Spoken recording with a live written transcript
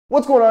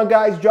What's going on,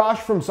 guys?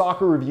 Josh from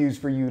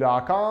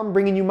soccerreviewsforyou.com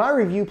bringing you my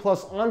review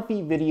plus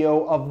on-feet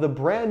video of the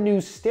brand new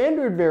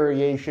standard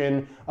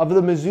variation of the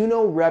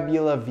Mizuno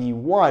Rebula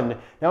V1.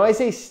 Now I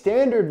say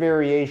standard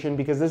variation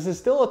because this is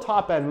still a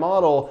top-end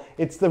model.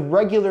 It's the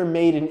regular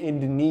made in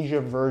Indonesia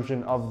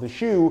version of the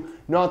shoe,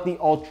 not the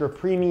ultra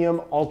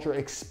premium, ultra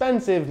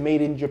expensive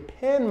made in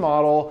Japan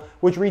model,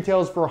 which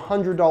retails for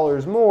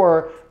 $100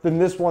 more than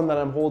this one that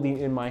I'm holding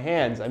in my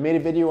hands. I made a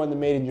video on the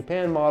made in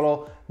Japan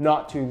model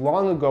not too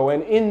long ago,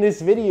 and in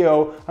this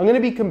video I'm going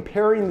to be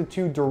comparing the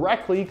two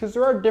directly because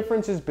there are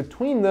differences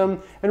between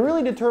them and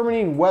really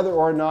determining whether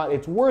or not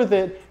it's worth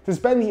it to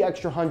spend the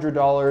extra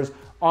 $100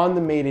 on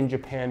the made in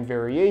Japan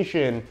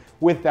variation.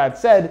 With that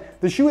said,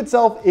 the shoe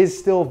itself is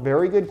still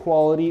very good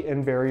quality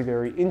and very,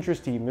 very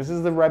interesting. This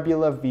is the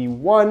Rebula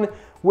V1,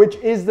 which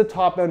is the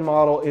top end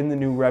model in the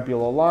new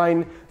Rebula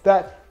line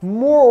that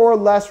more or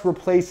less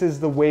replaces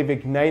the Wave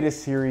Ignitus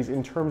series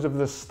in terms of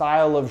the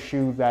style of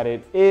shoe that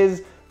it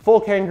is. Full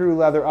kangaroo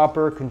leather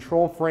upper,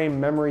 control frame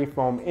memory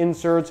foam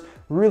inserts,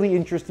 really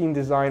interesting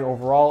design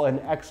overall and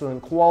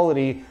excellent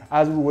quality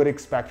as we would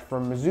expect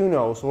from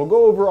Mizuno. So we'll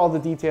go over all the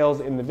details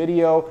in the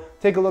video,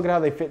 take a look at how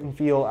they fit and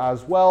feel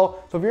as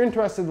well. So if you're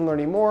interested in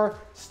learning more,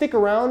 stick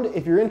around.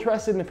 If you're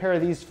interested in a pair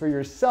of these for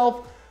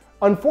yourself,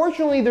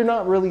 unfortunately, they're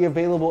not really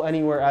available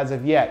anywhere as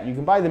of yet. You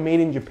can buy the made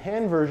in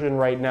Japan version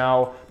right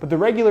now, but the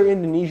regular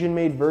Indonesian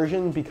made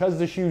version, because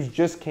the shoes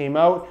just came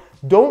out,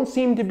 don't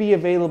seem to be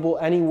available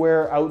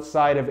anywhere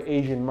outside of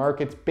Asian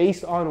markets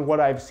based on what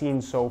I've seen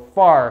so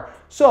far.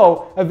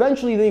 So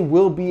eventually they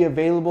will be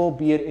available,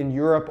 be it in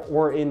Europe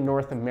or in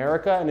North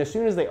America. And as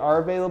soon as they are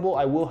available,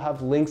 I will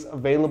have links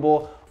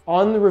available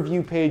on the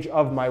review page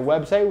of my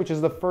website, which is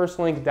the first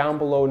link down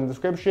below in the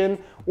description,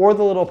 or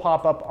the little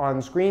pop-up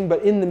on screen.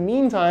 But in the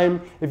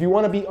meantime, if you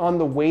want to be on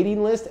the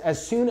waiting list,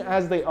 as soon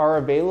as they are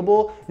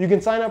available, you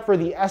can sign up for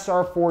the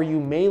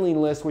SR4U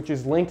mailing list, which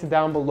is linked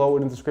down below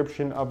in the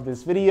description of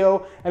this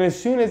video. And as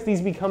soon as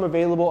these become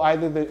available,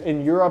 either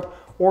in Europe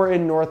or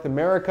in North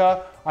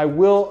America, I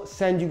will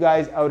send you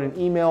guys out an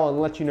email and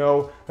let you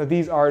know that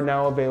these are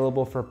now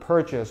available for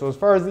purchase. So as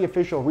far as the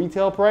official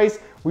retail price,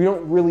 we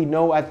don't really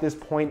know at this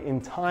point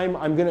in time.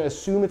 I'm gonna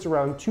assume it's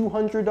around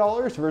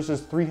 $200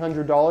 versus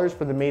 $300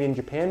 for the made in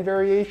Japan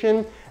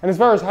variation. And as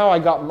far as how I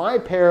got my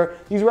pair,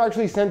 these were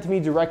actually sent to me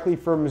directly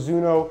from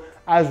Mizuno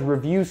as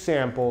review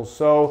samples.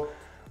 So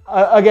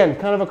again,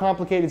 kind of a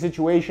complicated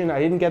situation. I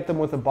didn't get them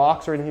with a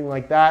box or anything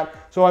like that.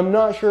 So I'm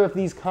not sure if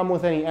these come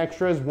with any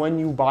extras when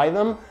you buy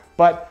them,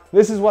 but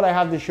this is what I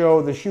have to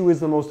show. The shoe is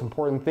the most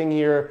important thing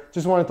here.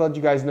 Just wanted to let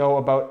you guys know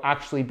about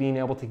actually being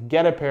able to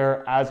get a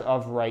pair as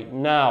of right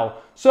now.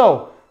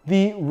 So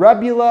the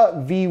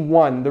Rebula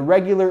V1, the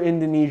regular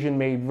Indonesian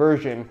made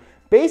version,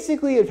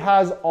 basically it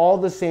has all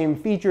the same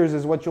features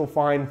as what you'll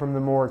find from the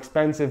more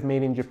expensive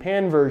made in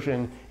Japan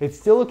version. It's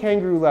still a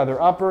kangaroo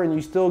leather upper and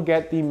you still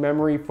get the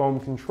memory foam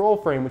control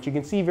frame, which you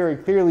can see very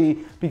clearly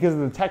because of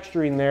the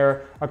texturing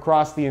there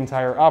across the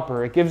entire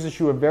upper. It gives the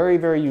shoe a very,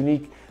 very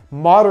unique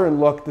modern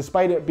look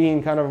despite it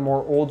being kind of a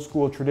more old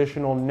school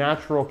traditional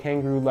natural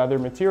kangaroo leather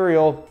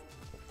material,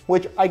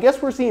 which I guess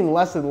we're seeing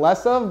less and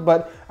less of,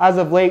 but as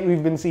of late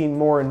we've been seeing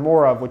more and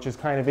more of, which is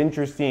kind of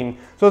interesting.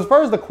 So as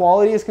far as the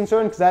quality is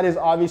concerned, because that is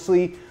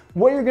obviously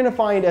what you're gonna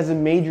find as a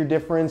major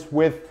difference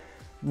with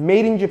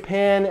made in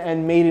Japan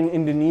and made in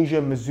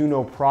Indonesia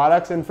Mizuno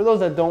products. And for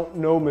those that don't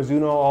know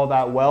Mizuno all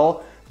that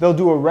well, they'll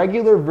do a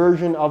regular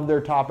version of their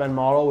top-end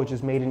model, which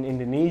is made in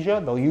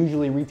Indonesia. They'll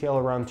usually retail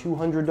around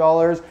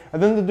 $200.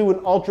 And then they'll do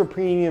an ultra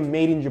premium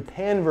made in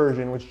Japan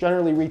version, which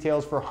generally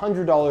retails for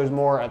 $100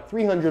 more at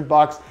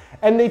 $300.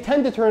 And they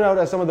tend to turn out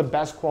as some of the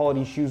best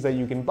quality shoes that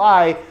you can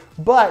buy.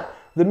 But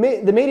the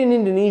made in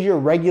Indonesia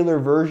regular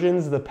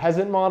versions, the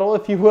peasant model,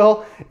 if you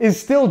will, is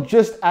still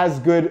just as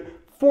good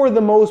for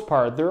the most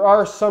part. There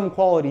are some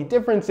quality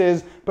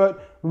differences,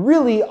 but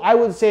really I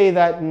would say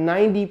that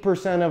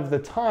 90% of the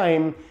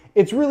time,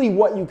 it's really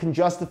what you can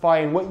justify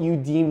and what you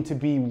deem to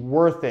be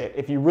worth it.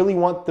 If you really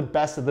want the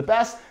best of the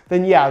best,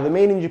 then yeah, the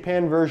made in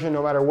Japan version,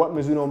 no matter what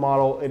Mizuno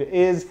model it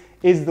is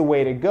the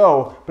way to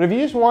go. But if you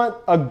just want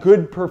a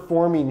good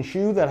performing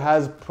shoe that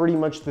has pretty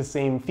much the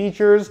same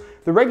features,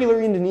 the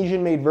regular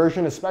Indonesian made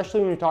version,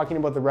 especially when you're talking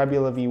about the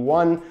Rebula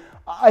V1,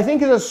 I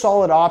think is a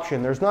solid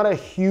option. There's not a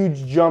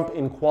huge jump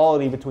in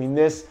quality between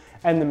this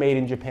and the made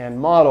in Japan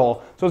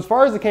model. So as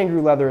far as the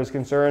kangaroo leather is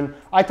concerned,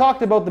 I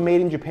talked about the made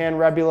in Japan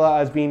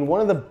Rebula as being one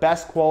of the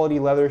best quality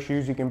leather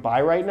shoes you can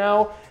buy right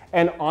now.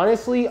 And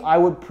honestly, I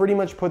would pretty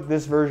much put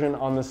this version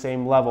on the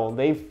same level.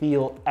 They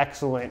feel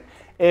excellent.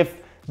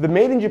 If the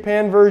made in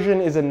Japan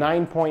version is a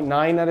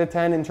 9.9 out of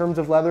 10 in terms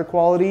of leather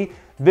quality,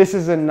 this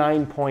is a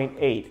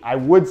 9.8. I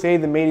would say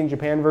the made in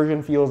Japan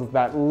version feels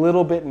that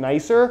little bit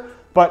nicer,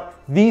 but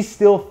these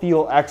still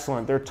feel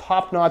excellent. They're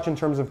top notch in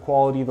terms of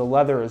quality. The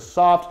leather is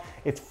soft,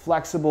 it's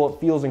flexible,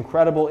 it feels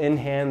incredible in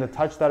hand. The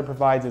touch that it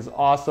provides is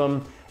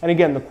awesome. And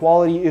again, the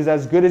quality is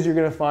as good as you're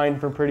gonna find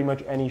for pretty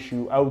much any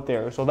shoe out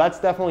there. So that's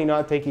definitely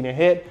not taking a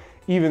hit.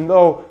 even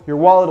though your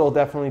wallet will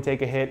definitely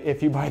take a hit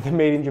if you buy the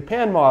Made in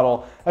Japan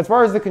model. As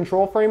far as the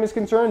control frame is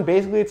concerned,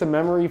 basically it's a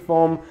memory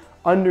foam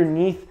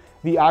underneath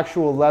the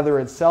actual leather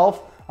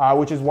itself,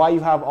 which is why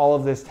you have all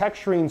of this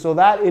texturing. So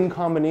that in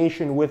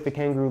combination with the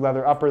kangaroo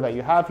leather upper that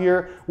you have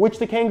here, which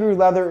the kangaroo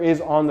leather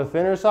is on the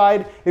thinner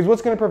side, is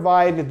what's going to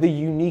provide the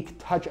unique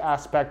touch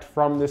aspect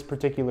from this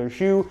particular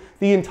shoe.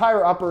 The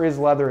entire upper is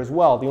leather as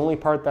well. The only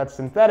part that's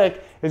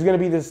synthetic is going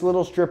to be this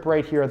little strip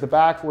right here at the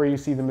back where you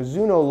see the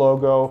Mizuno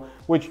logo,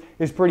 which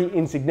is pretty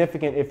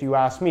insignificant if you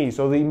ask me.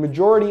 So the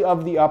majority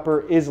of the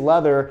upper is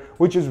leather,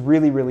 which is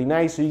really, really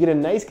nice. So you get a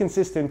nice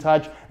consistent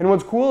touch. And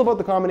what's cool about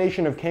the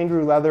combination of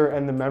kangaroo leather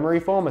and the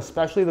memory foam,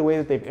 especially the way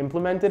that they've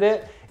implemented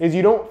it, is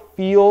you don't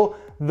feel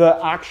the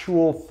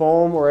actual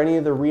foam or any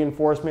of the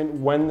reinforcement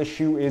when the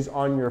shoe is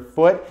on your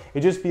foot.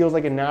 It just feels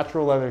like a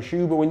natural leather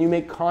shoe, but when you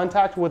make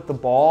contact with the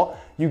ball,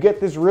 you get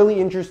this really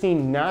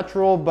interesting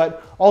natural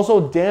but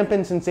also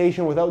dampened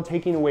sensation without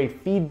taking away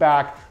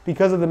feedback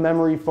because of the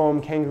memory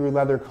foam kangaroo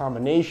leather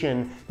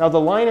combination. Now the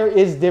liner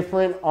is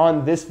different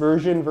on this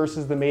version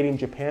versus the Made in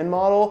Japan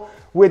model,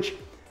 which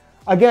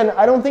again,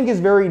 I don't think is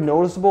very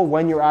noticeable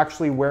when you're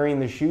actually wearing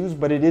the shoes,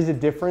 but it is a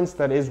difference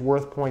that is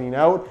worth pointing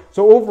out.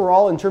 So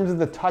overall, in terms of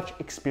the touch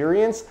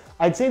experience,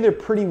 I'd say they're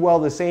pretty well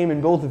the same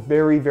and both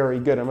very, very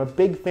good. I'm a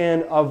big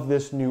fan of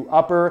this new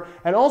upper,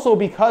 and also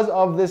because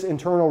of this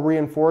internal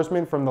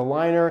reinforcement from the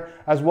liner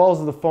as well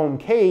as the foam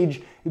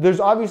cage, there's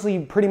obviously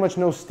pretty much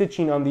no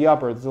stitching on the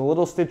upper. There's a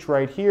little stitch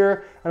right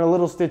here and a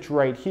little stitch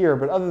right here,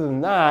 but other than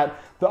that,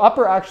 the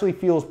upper actually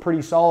feels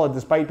pretty solid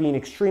despite being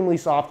extremely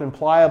soft and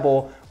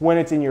pliable when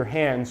it's in your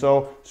hand.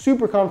 So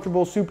super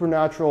comfortable, super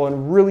natural,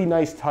 and really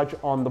nice touch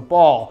on the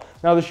ball.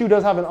 Now the shoe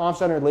does have an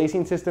off-center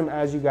lacing system,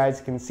 as you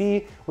guys can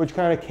see, which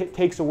kind of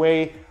takes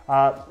away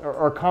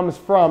or comes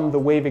from the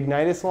Wave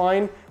Ignitus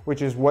line,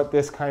 which is what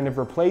this kind of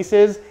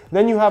replaces.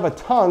 Then you have a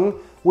tongue,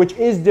 which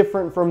is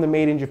different from the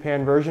Made in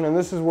Japan version, and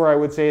this is where I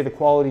would say the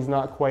quality is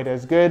not quite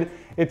as good.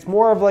 It's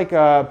more of like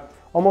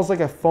almost like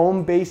a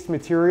foam-based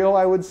material,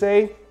 I would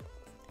say,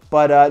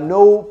 but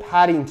no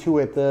padding to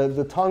it.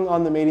 The tongue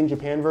on the Made in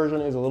Japan version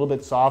is a little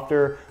bit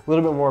softer, a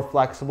little bit more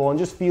flexible, and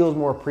just feels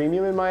more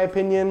premium in my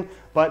opinion.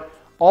 But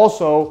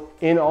also,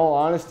 in all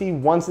honesty,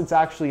 once it's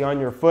actually on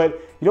your foot,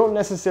 you don't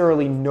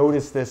necessarily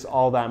notice this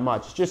all that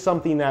much. It's just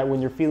something that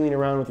when you're feeling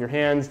around with your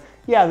hands,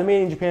 yeah, the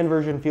Made in Japan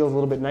version feels a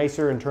little bit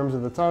nicer in terms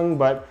of the tongue,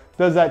 but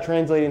does that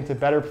translate into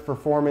better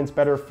performance,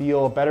 better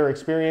feel, better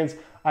experience?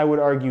 I would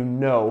argue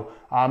no.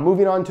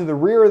 Moving on to the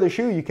rear of the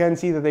shoe, you can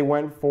see that they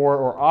went for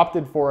or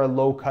opted for a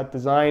low cut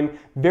design.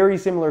 Very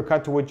similar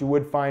cut to what you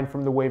would find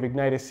from the Wave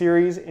Ignitus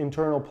series.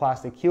 Internal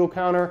plastic heel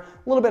counter,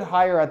 a little bit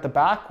higher at the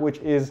back, which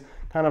is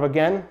kind of,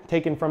 again,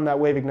 taken from that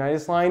Wave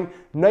Ignitus line.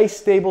 Nice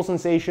stable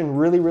sensation,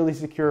 really, really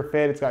secure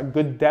fit. It's got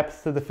good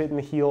depth to the fit in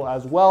the heel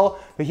as well.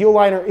 The heel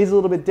liner is a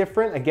little bit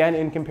different, again,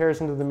 in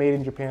comparison to the Made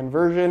in Japan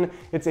version.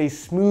 It's a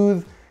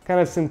smooth kind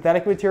of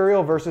synthetic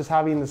material versus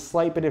having the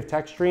slight bit of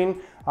texturing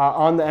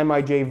on the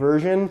MIJ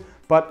version.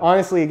 But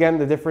honestly, again,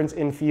 the difference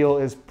in feel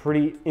is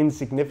pretty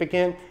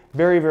insignificant.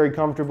 Very, very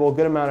comfortable,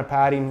 good amount of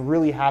padding,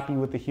 really happy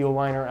with the heel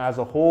liner as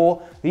a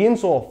whole. The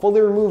insole,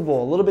 fully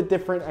removable, a little bit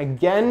different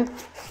again,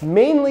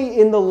 mainly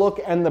in the look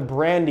and the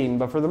branding,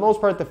 but for the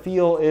most part, the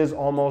feel is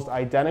almost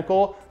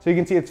identical. So you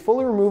can see it's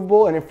fully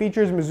removable and it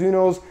features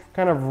Mizuno's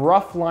kind of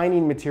rough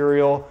lining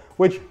material,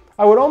 which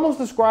I would almost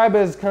describe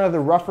as kind of the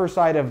rougher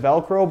side of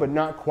Velcro, but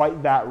not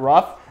quite that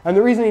rough. And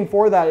the reasoning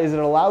for that is it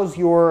allows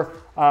your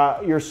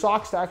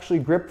socks to actually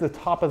grip the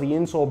top of the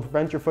insole,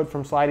 prevent your foot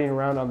from sliding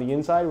around on the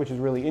inside, which is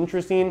really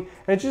interesting.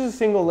 And it's just a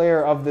single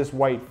layer of this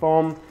white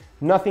foam.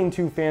 Nothing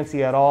too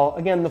fancy at all.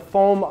 Again, the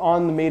foam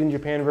on the Made in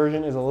Japan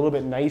version is a little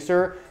bit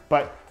nicer,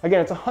 but again,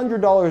 it's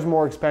 $100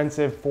 more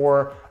expensive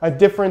for a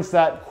difference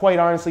that, quite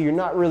honestly, you're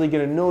not really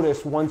gonna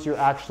notice once you're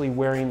actually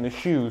wearing the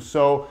shoes.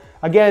 So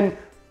again,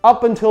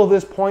 up until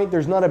this point,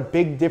 there's not a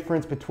big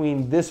difference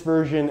between this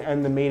version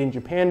and the Made in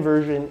Japan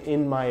version,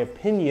 in my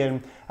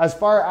opinion. As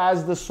far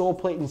as the sole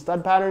plate and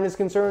stud pattern is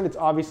concerned, it's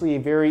obviously a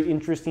very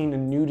interesting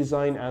and new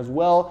design as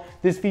well.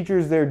 This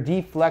features their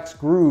D-Flex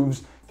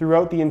grooves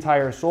throughout the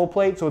entire sole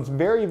plate, so it's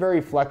very,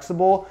 very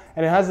flexible,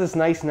 and it has this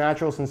nice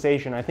natural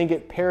sensation. I think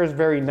it pairs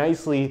very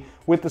nicely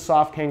with the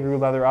soft kangaroo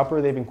leather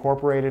upper they've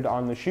incorporated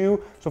on the shoe,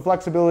 so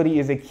flexibility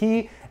is a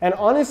key. And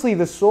honestly,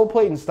 the sole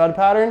plate and stud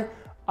pattern,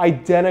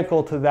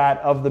 identical to that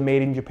of the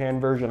Made in Japan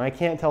version. I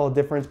can't tell a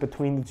difference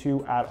between the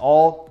two at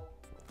all,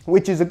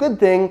 which is a good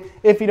thing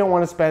if you don't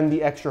want to spend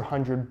the extra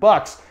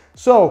 $100.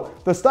 So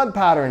the stud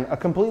pattern, a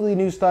completely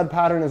new stud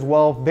pattern as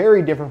well,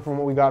 very different from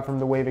what we got from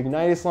the Wave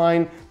Ignitus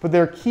line, but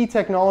their key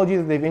technology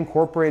that they've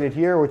incorporated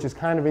here, which is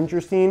kind of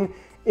interesting,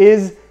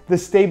 is the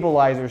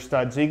stabilizer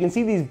stud. So you can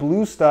see these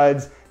blue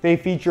studs, they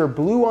feature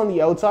blue on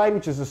the outside,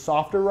 which is a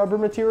softer rubber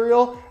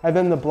material, and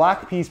then the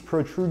black piece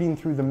protruding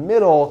through the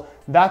middle,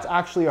 that's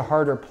actually a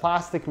harder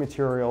plastic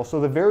material. So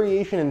the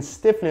variation in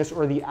stiffness,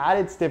 or the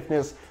added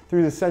stiffness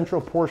through the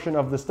central portion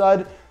of the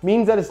stud,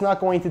 means that it's not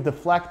going to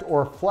deflect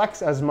or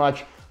flex as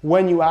much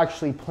when you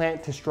actually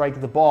plant to strike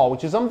the ball,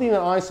 which is something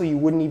that honestly you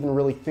wouldn't even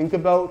really think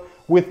about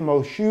with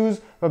most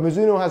shoes, but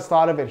Mizuno has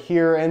thought of it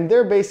here, and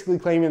they're basically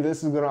claiming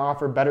this is going to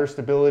offer better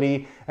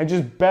stability and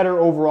just better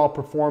overall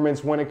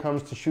performance when it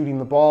comes to shooting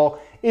the ball.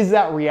 Is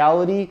that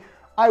reality?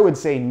 I would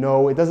say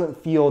no. It doesn't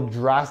feel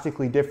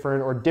drastically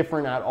different or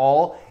different at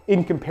all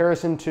in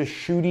comparison to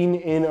shooting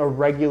in a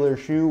regular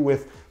shoe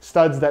with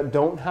studs that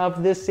don't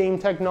have this same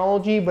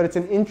technology, but it's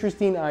an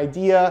interesting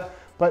idea,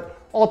 but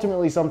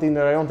ultimately something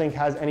that I don't think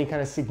has any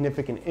kind of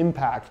significant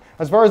impact.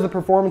 As far as the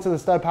performance of the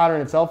stud pattern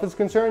itself is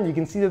concerned, you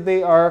can see that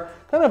they are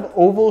kind of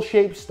oval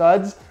shaped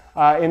studs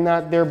in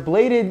that they're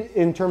bladed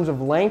in terms of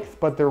length,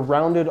 but they're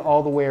rounded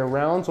all the way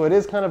around. So it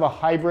is kind of a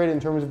hybrid in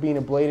terms of being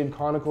a bladed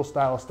conical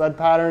style stud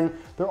pattern.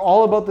 They're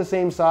all about the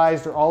same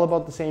size. They're all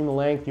about the same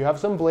length. You have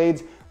some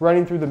blades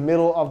running through the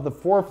middle of the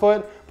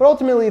forefoot, but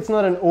ultimately it's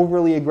not an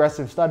overly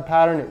aggressive stud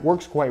pattern. It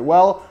works quite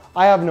well.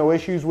 I have no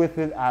issues with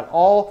it at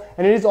all.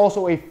 And it is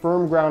also a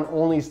firm ground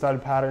only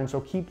stud pattern. So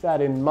keep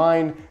that in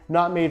mind,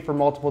 not made for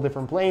multiple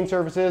different playing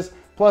surfaces.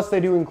 Plus they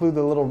do include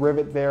the little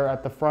rivet there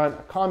at the front,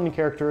 a common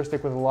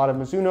characteristic with a lot of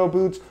Mizuno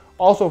boots,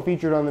 also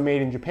featured on the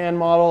Made in Japan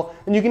model.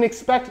 And you can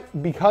expect,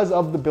 because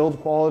of the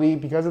build quality,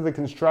 because of the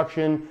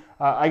construction,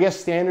 I guess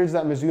standards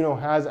that Mizuno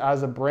has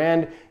as a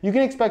brand, you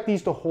can expect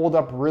these to hold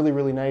up really,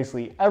 really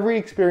nicely. Every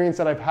experience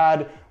that I've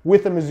had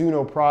with a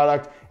Mizuno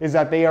product is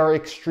that they are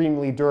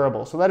extremely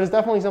durable. So that is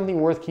definitely something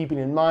worth keeping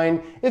in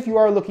mind if you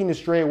are looking to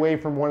stray away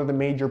from one of the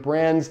major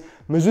brands.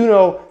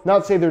 Mizuno, not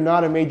to say they're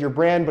not a major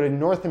brand, but in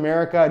North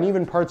America and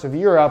even parts of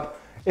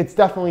Europe, it's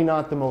definitely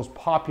not the most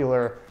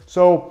popular.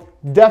 So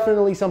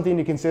definitely something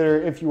to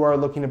consider if you are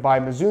looking to buy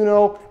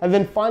Mizuno. And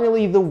then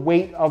finally, the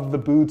weight of the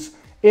boots.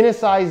 In a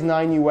size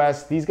 9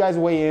 US, these guys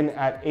weigh in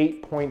at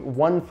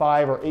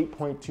 8.15 or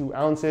 8.2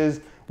 ounces,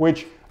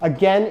 which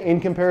again,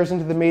 in comparison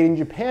to the Made in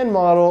Japan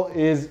model,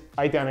 is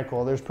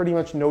identical. There's pretty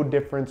much no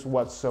difference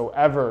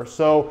whatsoever.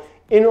 So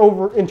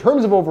in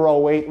terms of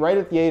overall weight, right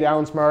at the 8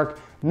 ounce mark,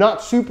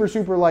 not super,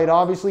 super light,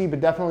 obviously, but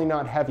definitely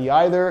not heavy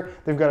either.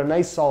 They've got a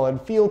nice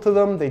solid feel to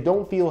them. They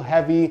don't feel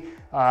heavy.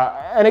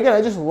 And again,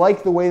 I just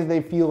like the way that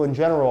they feel in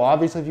general.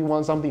 Obviously, if you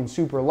want something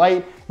super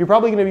light, you're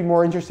probably going to be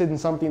more interested in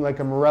something like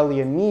a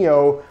Morelia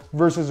Neo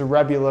versus a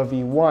Rebula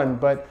V1.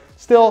 But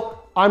still,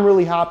 I'm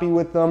really happy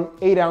with them.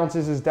 8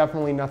 ounces is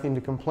definitely nothing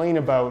to complain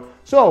about.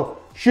 So,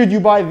 should you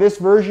buy this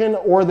version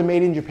or the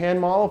Made in Japan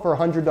model for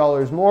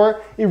 $100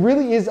 more? It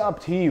really is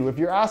up to you. If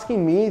you're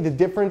asking me, the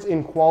difference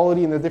in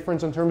quality and the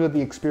difference in terms of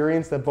the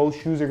experience that both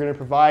shoes are going to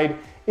provide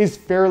is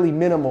fairly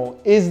minimal.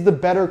 Is the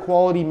better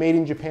quality Made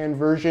in Japan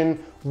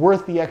version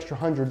worth the extra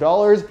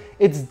 $100?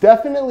 It's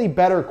definitely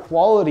better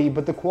quality,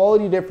 but the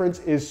quality difference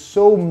is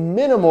so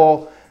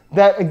minimal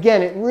that,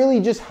 again, it really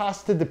just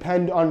has to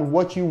depend on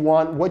what you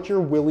want, what you're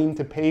willing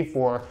to pay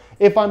for.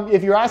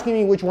 If you're asking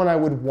me which one I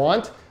would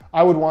want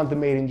the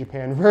Made in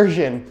Japan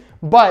version.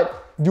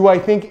 But do I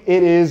think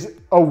it is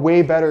a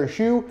way better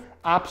shoe?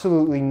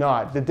 Absolutely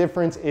not. The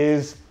difference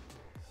is,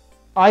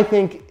 I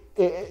think,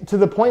 to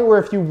the point where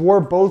if you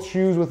wore both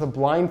shoes with a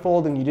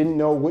blindfold and you didn't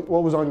know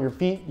what was on your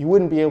feet, you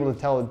wouldn't be able to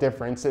tell the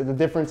difference. The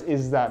difference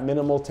is that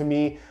minimal to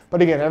me.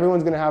 But again,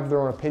 everyone's gonna have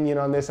their own opinion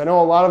on this. I know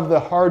a lot of the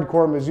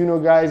hardcore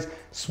Mizuno guys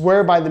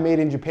swear by the Made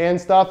in Japan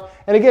stuff.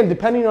 And again,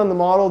 depending on the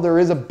model, there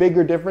is a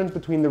bigger difference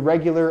between the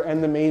regular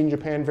and the Made in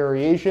Japan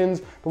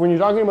variations. But when you're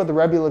talking about the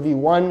Rebula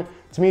V1,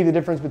 to me, the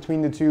difference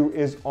between the two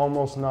is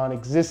almost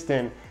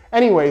non-existent.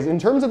 Anyways, in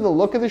terms of the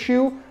look of the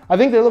shoe, I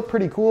think they look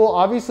pretty cool.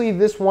 Obviously,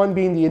 this one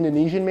being the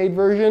Indonesian made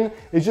version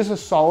is just a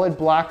solid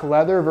black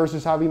leather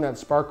versus having that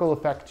sparkle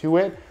effect to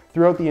it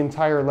throughout the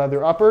entire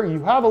leather upper.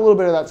 You have a little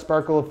bit of that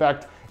sparkle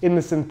effect in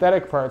the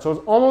synthetic part. So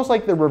it's almost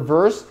like the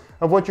reverse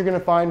of what you're gonna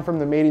find from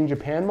the Made in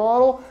Japan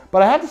model.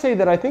 But I have to say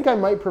that I think I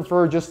might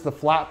prefer just the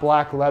flat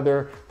black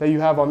leather that you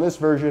have on this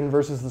version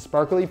versus the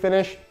sparkly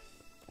finish.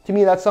 To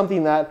me, that's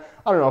something that,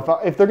 I don't know,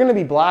 if they're gonna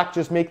be black,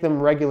 just make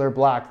them regular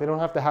black. They don't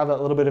have to have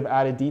that little bit of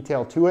added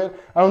detail to it.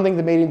 I don't think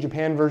the Made in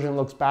Japan version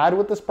looks bad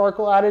with the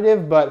sparkle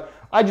additive, but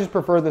I just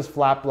prefer this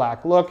flat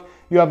black look.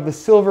 You have the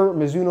silver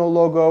Mizuno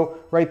logo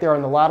right there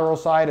on the lateral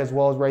side, as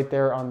well as right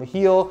there on the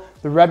heel.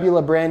 The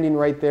Rebula branding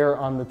right there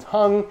on the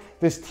tongue.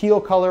 This teal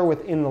color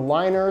within the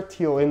liner,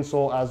 teal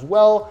insole as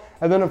well.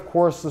 And then of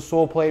course the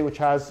sole plate, which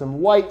has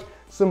some white,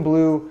 some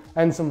blue,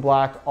 and some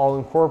black all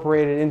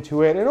incorporated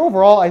into it. And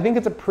overall, I think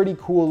it's a pretty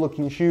cool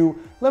looking shoe.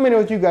 Let me know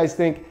what you guys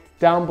think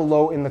down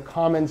below in the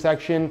comment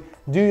section.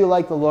 Do you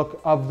like the look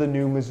of the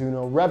new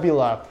Mizuno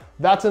Rebula?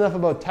 That's enough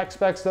about tech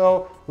specs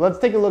though. Let's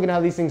take a look at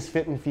how these things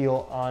fit and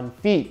feel on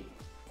feet.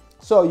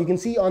 So you can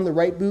see on the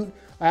right boot,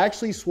 I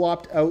actually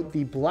swapped out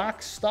the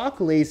black stock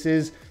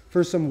laces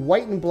for some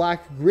white and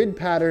black grid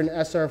pattern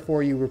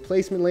SR4U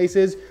replacement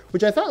laces,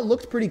 which I thought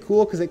looked pretty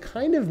cool because it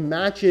kind of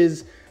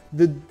matches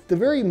the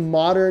very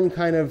modern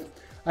kind of,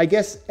 I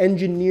guess,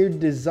 engineered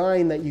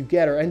design that you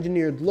get, or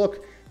engineered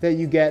look that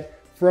you get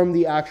from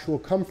the actual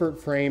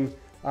comfort frame,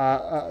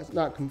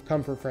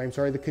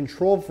 the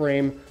control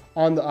frame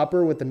on the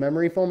upper with the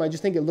memory foam. I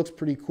just think it looks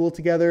pretty cool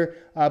together.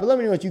 But let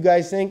me know what you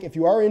guys think. If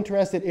you are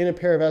interested in a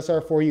pair of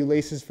SR4U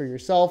laces for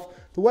yourself,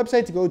 the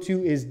website to go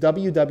to is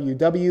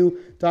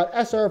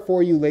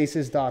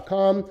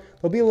www.sr4ulaces.com.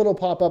 There'll be a little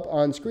pop-up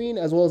on screen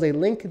as well as a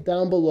link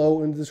down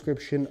below in the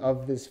description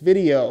of this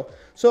video.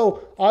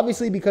 So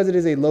obviously, because it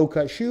is a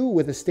low-cut shoe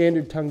with a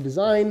standard tongue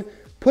design,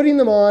 putting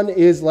them on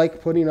is like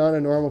putting on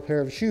a normal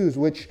pair of shoes,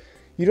 which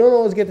you don't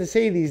always get to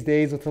say these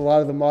days with a lot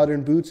of the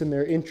modern boots and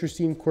their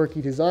interesting,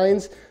 quirky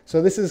designs.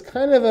 So this is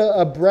kind of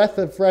a breath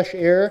of fresh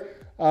air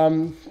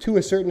to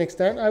a certain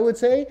extent, I would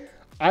say.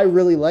 I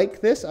really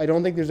like this. I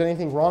don't think there's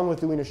anything wrong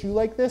with doing a shoe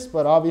like this,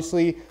 but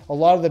obviously a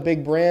lot of the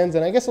big brands,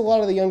 and I guess a lot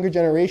of the younger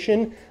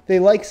generation, they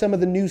like some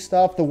of the new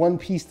stuff, the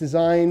one-piece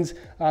designs,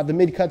 the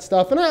mid-cut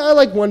stuff. And I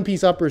like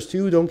one-piece uppers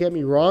too, don't get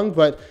me wrong,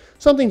 but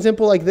something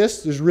simple like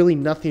this, there's really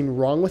nothing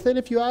wrong with it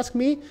if you ask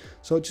me.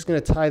 So just gonna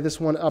tie this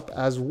one up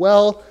as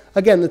well.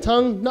 Again, the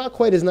tongue, not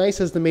quite as nice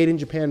as the Made in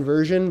Japan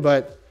version,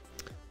 but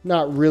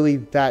not really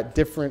that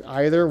different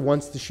either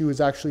once the shoe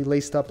is actually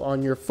laced up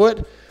on your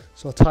foot.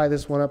 So I'll tie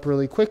this one up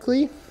really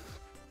quickly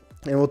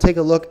and we'll take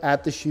a look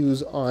at the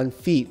shoes on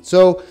feet.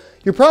 So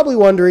you're probably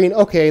wondering,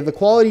 okay, the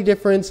quality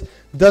difference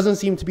doesn't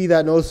seem to be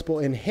that noticeable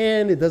in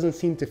hand. It doesn't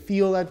seem to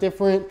feel that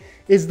different.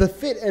 Is the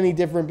fit any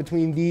different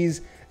between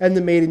these and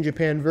the Made in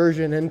Japan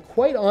version? And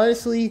quite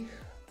honestly,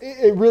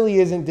 it really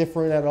isn't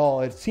different at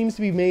all. It seems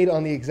to be made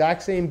on the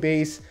exact same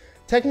base.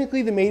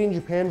 Technically, the Made in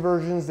Japan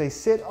versions, they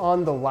sit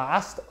on the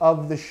last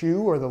of the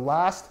shoe, or the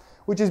last,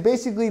 which is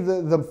basically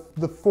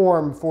the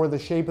form for the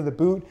shape of the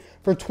boot,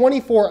 for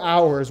 24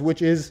 hours,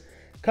 which is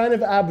kind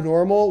of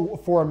abnormal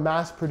for a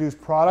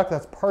mass-produced product.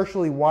 That's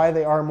partially why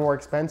they are more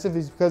expensive,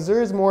 is because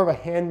there is more of a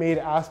handmade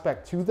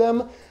aspect to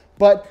them.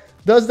 But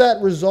does that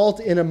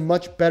result in a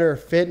much better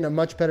fit and a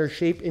much better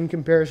shape in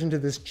comparison to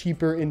this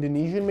cheaper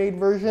Indonesian-made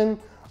version?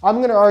 I'm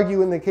going to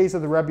argue in the case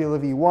of the Rebula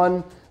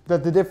V1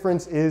 that the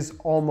difference is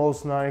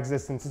almost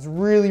non-existent. It's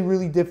really,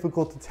 really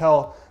difficult to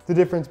tell the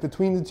difference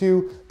between the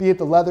two, be it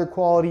the leather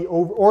quality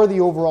or the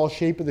overall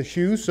shape of the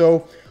shoe.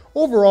 So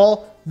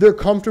overall, they're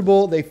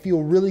comfortable. They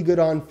feel really good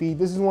on feet.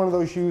 This is one of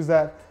those shoes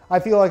that I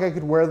feel like I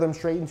could wear them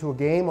straight into a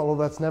game,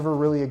 although that's never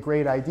really a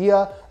great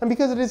idea. And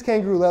because it is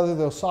kangaroo leather,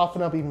 they'll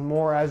soften up even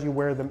more as you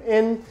wear them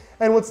in.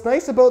 And what's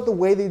nice about the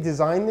way they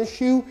designed this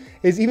shoe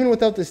is even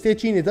without the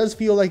stitching, it does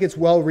feel like it's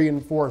well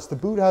reinforced. The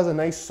boot has a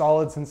nice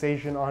solid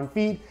sensation on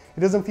feet. It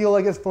doesn't feel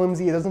like it's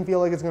flimsy. It doesn't feel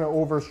like it's going to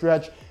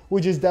overstretch,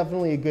 which is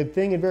definitely a good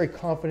thing and very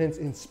confidence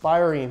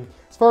inspiring.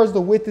 As far as the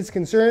width is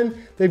concerned,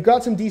 they've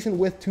got some decent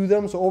width to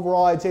them. So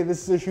overall, I'd say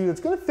this is a shoe that's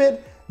going to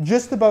fit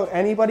just about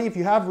anybody. If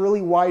you have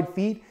really wide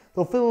feet,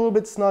 they'll feel a little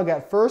bit snug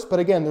at first, but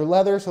again, they're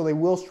leather, so they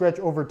will stretch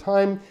over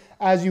time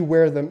as you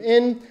wear them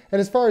in.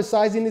 And as far as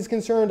sizing is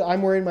concerned,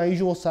 I'm wearing my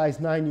usual size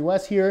 9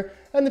 US here,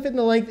 and the fit and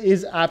the length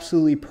is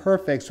absolutely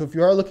perfect. So if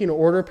you are looking to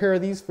order a pair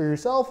of these for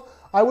yourself,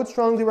 I would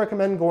strongly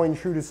recommend going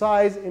true to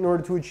size in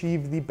order to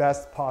achieve the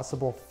best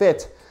possible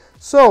fit.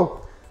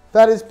 So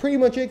that is pretty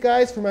much it,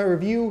 guys, for my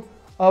review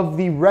of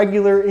the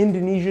regular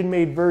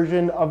Indonesian-made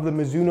version of the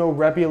Mizuno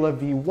Rebula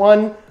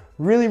V1.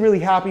 Really, really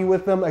happy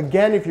with them.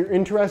 Again, if you're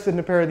interested in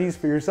a pair of these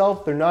for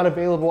yourself, they're not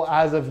available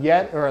as of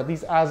yet, or at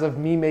least as of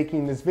me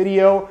making this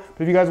video.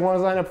 But if you guys want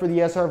to sign up for the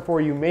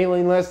SR4U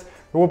mailing list,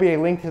 there will be a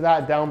link to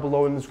that down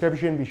below in the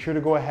description. Be sure to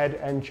go ahead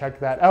and check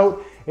that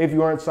out if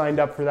you aren't signed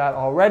up for that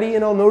already,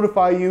 and I'll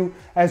notify you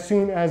as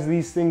soon as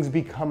these things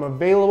become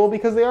available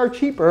because they are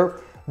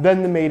cheaper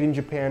than the Made in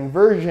Japan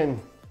version.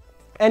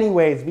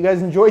 Anyways, if you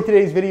guys enjoyed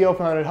today's video,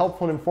 found it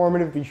helpful and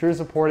informative, be sure to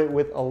support it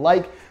with a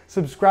like.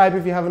 Subscribe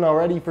if you haven't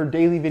already for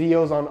daily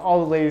videos on all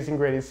the latest and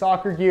greatest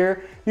soccer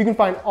gear. You can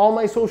find all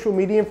my social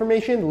media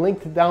information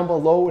linked down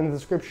below in the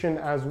description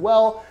as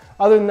well.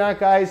 Other than that,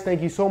 guys,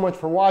 thank you so much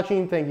for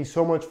watching. Thank you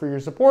so much for your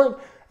support,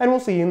 and we'll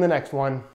see you in the next one.